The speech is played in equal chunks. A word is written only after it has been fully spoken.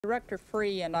Director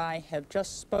Free and I have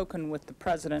just spoken with the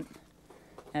President,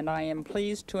 and I am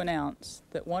pleased to announce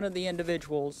that one of the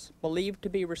individuals believed to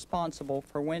be responsible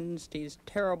for Wednesday's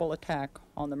terrible attack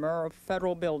on the Murrah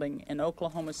Federal Building in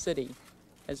Oklahoma City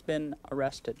has been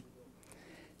arrested.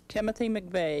 Timothy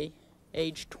McVeigh,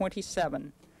 age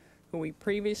 27, who we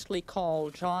previously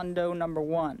called John Doe No.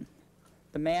 1,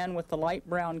 the man with the light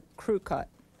brown crew cut,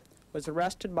 was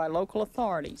arrested by local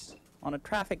authorities on a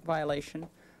traffic violation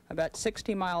about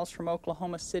 60 miles from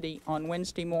Oklahoma City on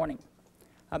Wednesday morning,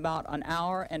 about an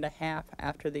hour and a half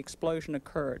after the explosion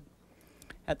occurred.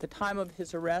 At the time of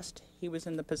his arrest, he was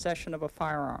in the possession of a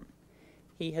firearm.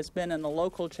 He has been in a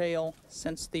local jail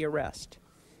since the arrest.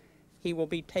 He will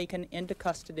be taken into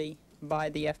custody by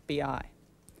the FBI.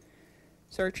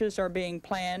 Searches are being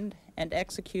planned and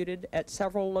executed at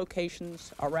several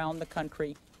locations around the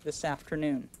country this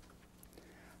afternoon.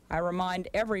 I remind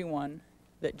everyone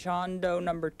that John Doe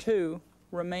No. 2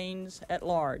 remains at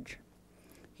large.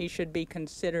 He should be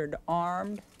considered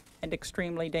armed and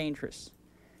extremely dangerous.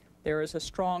 There is a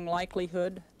strong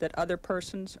likelihood that other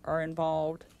persons are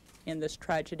involved in this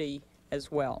tragedy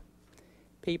as well.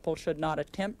 People should not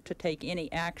attempt to take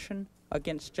any action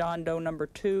against John Doe No.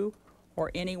 2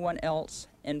 or anyone else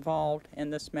involved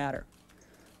in this matter.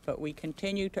 But we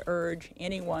continue to urge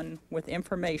anyone with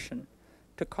information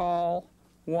to call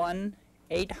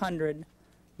 1-800-905-1514.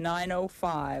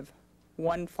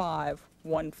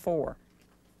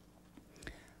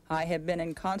 I have been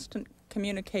in constant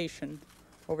communication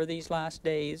over these last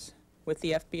days with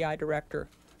the FBI Director,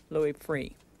 Louis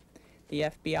Free. The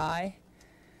FBI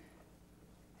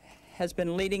has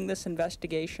been leading this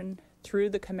investigation through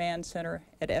the command center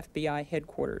at FBI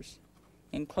headquarters,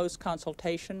 in close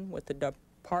consultation with the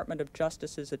Department of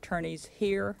Justice's attorneys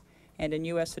here and in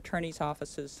U.S. attorneys'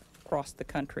 offices across the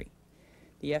country.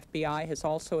 The FBI has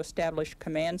also established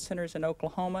command centers in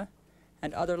Oklahoma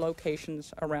and other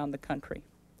locations around the country.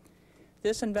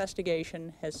 This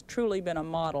investigation has truly been a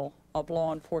model of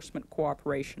law enforcement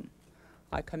cooperation.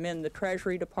 I commend the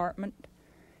Treasury Department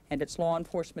and its law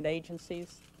enforcement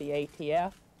agencies, the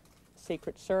ATF,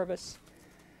 Secret Service.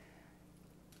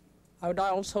 I would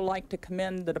also like to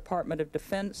commend the Department of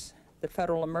Defense, the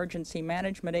Federal Emergency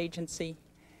Management Agency,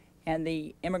 and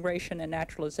the Immigration and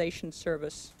Naturalization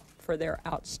Service for their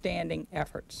outstanding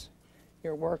efforts.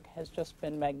 Your work has just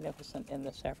been magnificent in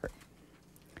this effort.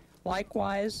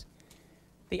 Likewise,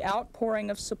 the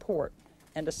outpouring of support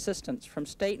and assistance from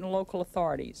state and local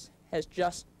authorities has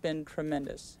just been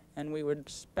tremendous, and we would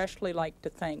especially like to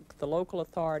thank the local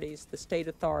authorities, the state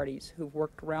authorities who've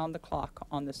worked around the clock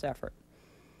on this effort.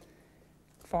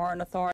 Foreign authorities